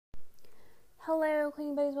Hello,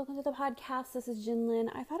 cleaning buddies. Welcome to the podcast. This is Jen Lynn.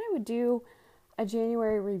 I thought I would do a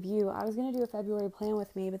January review. I was going to do a February plan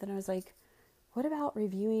with me, but then I was like, what about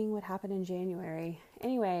reviewing what happened in January?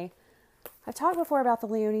 Anyway, I've talked before about the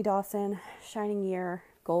Leonie Dawson Shining Year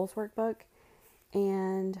Goals Workbook,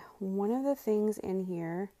 and one of the things in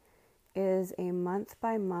here is a month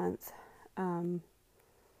by month, how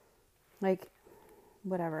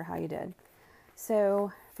you did.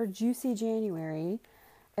 So for Juicy January,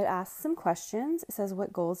 it asks some questions. It says,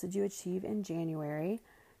 what goals did you achieve in January?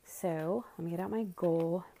 So let me get out my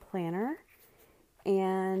goal planner.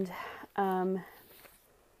 And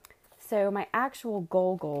so my actual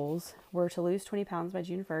goals were to lose 20 pounds by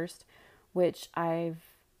June 1st, which as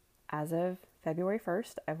of February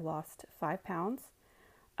 1st, I've lost 5 pounds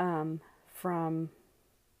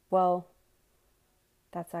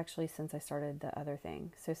that's actually since I started the other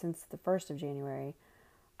thing. So since the 1st of January,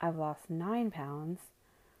 I've lost 9 pounds.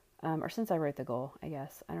 Or since I wrote the goal, I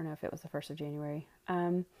guess. I don't know if it was the 1st of January.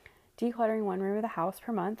 Decluttering one room of the house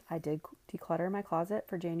per month. I did declutter my closet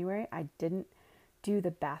for January. I didn't do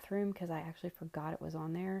the bathroom because I actually forgot it was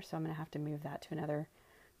on there. So I'm going to have to move that to another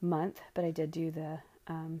month. But I did do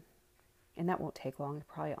and that won't take long.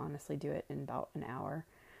 I'll probably honestly do it in about an hour.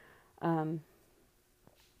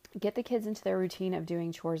 Get the kids into their routine of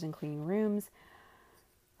doing chores and cleaning rooms.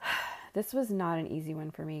 This was not an easy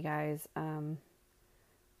one for me, guys.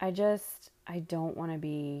 I don't want to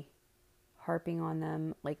be harping on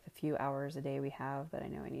them like the few hours a day we have, but I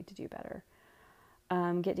know I need to do better.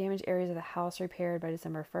 Get damaged areas of the house repaired by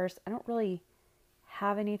December 1st. I don't really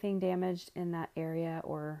have anything damaged in that area,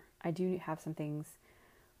 or I do have some things.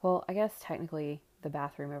 Well, I guess technically the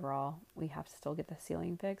bathroom overall, we have to still get the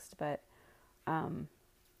ceiling fixed, but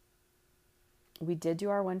we did do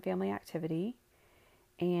our one family activity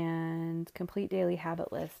and complete daily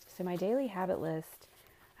habit list. So my daily habit list,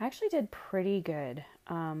 I actually did pretty good.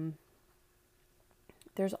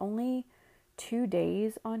 There's only 2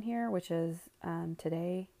 days on here, which is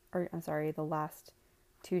the last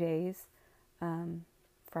 2 days,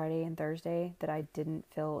 Friday and Thursday, that I didn't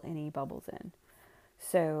fill any bubbles in.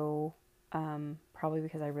 So probably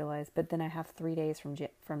because I realized, but then I have 3 days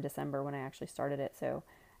from December when I actually started it. So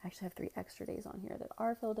I actually have 3 extra days on here that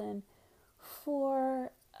are filled in for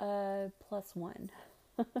 +1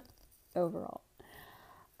 overall.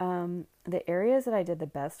 The areas that I did the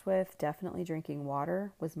best with, definitely drinking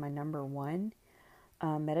water was my number 1.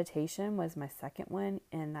 Meditation was my second one,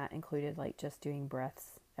 and that included like just doing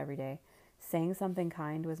breaths every day. Saying something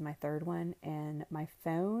kind was my third one, and my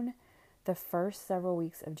phone, the first several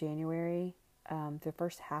weeks of January, the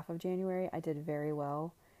first half of January, I did very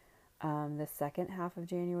well. The second half of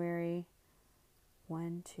January,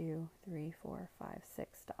 1, 2, 3, 4, 5,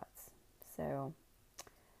 6 dots. So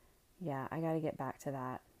yeah, I got to get back to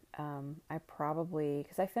that.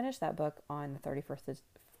 Because I finished that book on the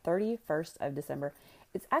 31st of December.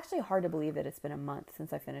 It's actually hard to believe that it's been a month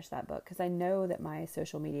since I finished that book, because I know that my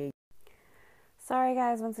social media... Sorry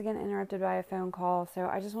guys, once again interrupted by a phone call. So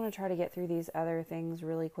I just want to try to get through these other things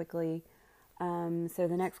really quickly. So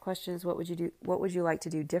the next question is, what would you like to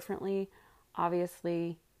do differently?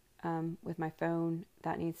 Obviously, with my phone,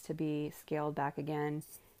 that needs to be scaled back again.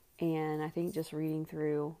 And I think just reading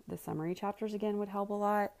through the summary chapters again would help a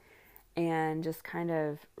lot. And just kind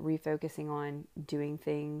of refocusing on doing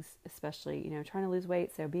things, especially, trying to lose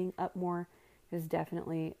weight. So being up more is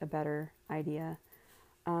definitely a better idea.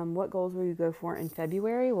 What goals will you go for in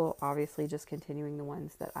February? Well, obviously just continuing the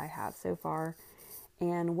ones that I have so far.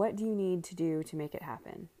 And what do you need to do to make it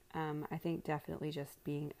happen? I think definitely just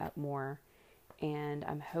being up more. And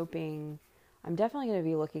I'm definitely going to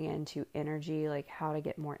be looking into energy, like how to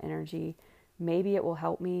get more energy. Maybe it will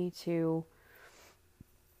help me to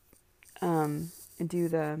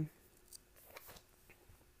do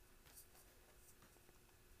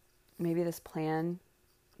maybe this plan,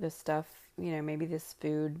 this stuff, maybe this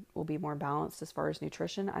food will be more balanced as far as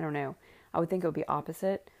nutrition. I don't know. I would think it would be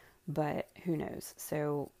opposite, but who knows?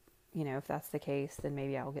 So, if that's the case, then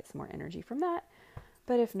maybe I'll get some more energy from that.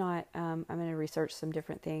 But if not, I'm going to research some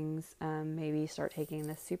different things. Maybe start taking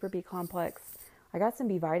the Super B complex. I got some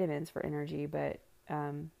B vitamins for energy, but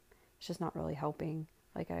it's just not really helping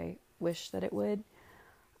like I wish that it would.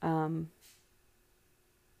 And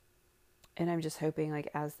I'm just hoping, like,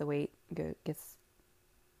 as the weight gets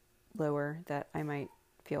lower, that I might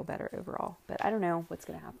feel better overall. But I don't know what's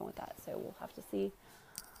going to happen with that, so we'll have to see.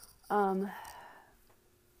 Yeah,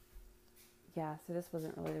 so this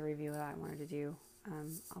wasn't really the review that I wanted to do.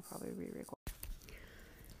 I'll probably re-record.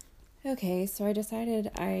 Okay, so I decided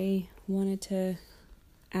I wanted to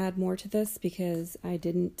add more to this because I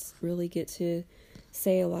didn't really get to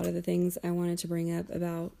say a lot of the things I wanted to bring up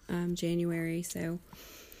about January. So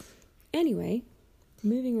anyway,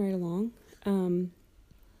 moving right along.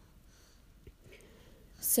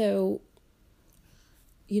 So,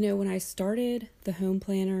 when I started the home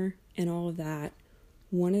planner and all of that,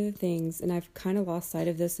 one of the things, and I've kind of lost sight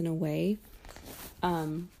of this in a way,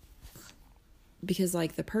 because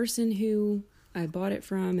like the person who I bought it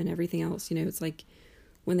from and everything else, it's like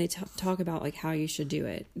when they talk about like how you should do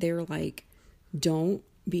it, they're like, don't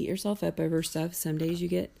beat yourself up over stuff. Some days you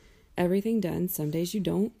get everything done. Some days you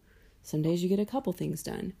don't. Some days you get a couple things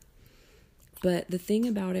done. But the thing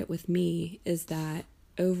about it with me is that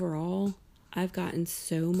overall, I've gotten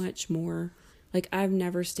so much more, like I've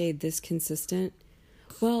never stayed this consistent.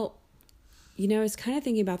 Well, I was kind of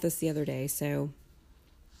thinking about this the other day. So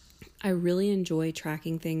I really enjoy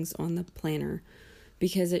tracking things on the planner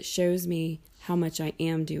because it shows me how much I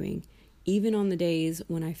am doing. Even on the days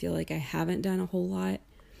when I feel like I haven't done a whole lot,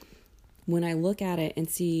 when I look at it and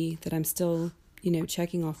see that I'm still,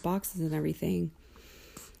 checking off boxes and everything,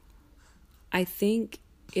 I think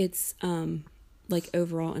it's, like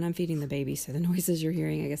overall, and I'm feeding the baby, so the noises you're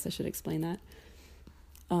hearing, I guess I should explain that.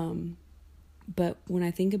 But when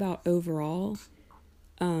I think about overall,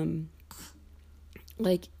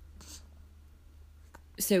 like,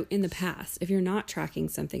 so in the past, if you're not tracking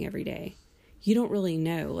something every day, you don't really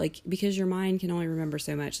know, like, because your mind can only remember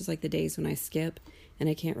so much. It's like the days when I skip and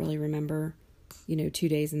I can't really remember, 2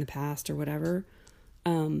 days in the past or whatever.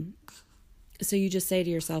 So you just say to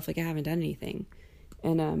yourself, like, I haven't done anything.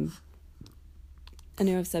 And, I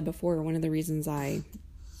know I've said before, one of the reasons I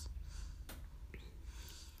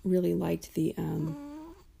really liked the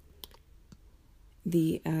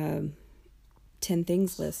 10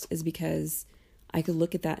 things list is because I could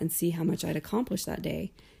look at that and see how much I'd accomplished that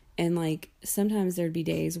day. And like, sometimes there'd be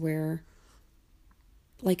days where,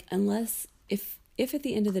 like, unless, if at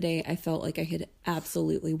the end of the day, I felt like I had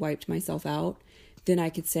absolutely wiped myself out, then I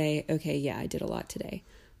could say, okay, yeah, I did a lot today.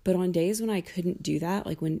 But on days when I couldn't do that,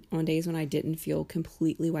 like on days when I didn't feel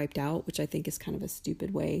completely wiped out, which I think is kind of a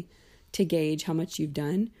stupid way to gauge how much you've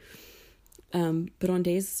done. But on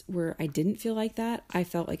days where I didn't feel like that, I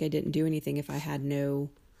felt like I didn't do anything if I had no,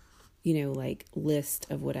 like list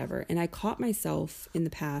of whatever. And I caught myself in the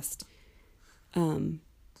past,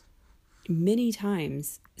 many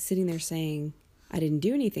times sitting there saying I didn't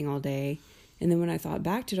do anything all day. And then when I thought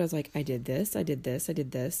back to it, I was like, I did this, I did this, I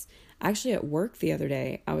did this. Actually, at work the other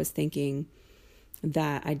day, I was thinking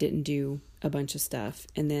that I didn't do a bunch of stuff.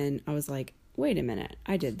 And then I was like, wait a minute,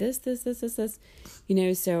 I did this.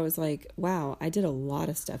 So I was like, wow, I did a lot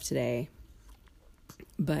of stuff today.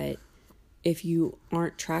 But if you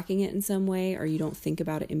aren't tracking it in some way, or you don't think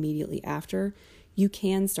about it immediately after, you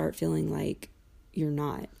can start feeling like you're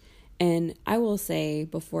not. And I will say,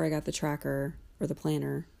 before I got the tracker or the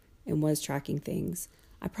planner and was tracking things,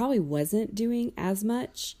 I probably wasn't doing as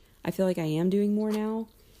much. I feel like I am doing more now.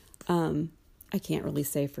 I can't really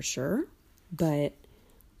say for sure, but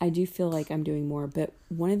I do feel like I'm doing more. But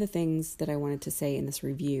one of the things that I wanted to say in this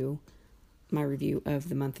review, my review of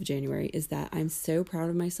the month of January, is that I'm so proud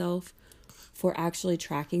of myself for actually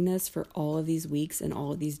tracking this for all of these weeks and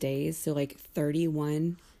all of these days. So like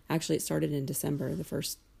 31, actually it started in December,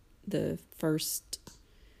 the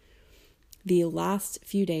last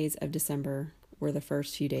few days of December were the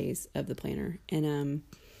first few days of the planner. And,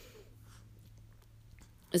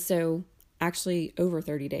 so actually over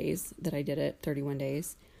 30 days that I did it, 31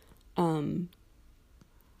 days. And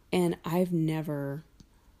I've never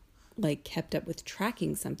like kept up with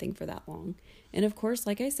tracking something for that long. And of course,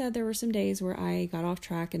 like I said, there were some days where I got off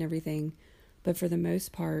track and everything, but for the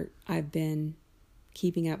most part, I've been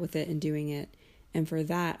keeping up with it and doing it. And for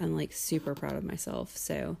that, I'm like super proud of myself.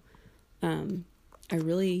 So, I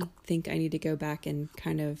really think I need to go back and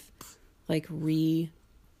kind of like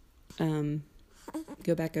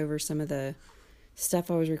go back over some of the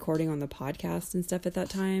stuff I was recording on the podcast and stuff at that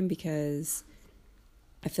time, because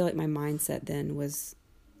I feel like my mindset then was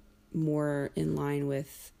more in line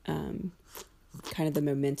with, kind of the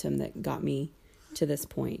momentum that got me to this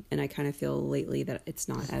point. And I kind of feel lately that it's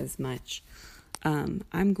not as much.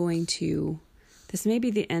 This may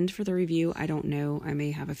be the end for the review. I don't know. I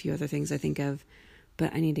may have a few other things I think of,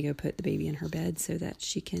 but I need to go put the baby in her bed so that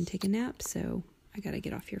she can take a nap. So I got to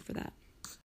get off here for that.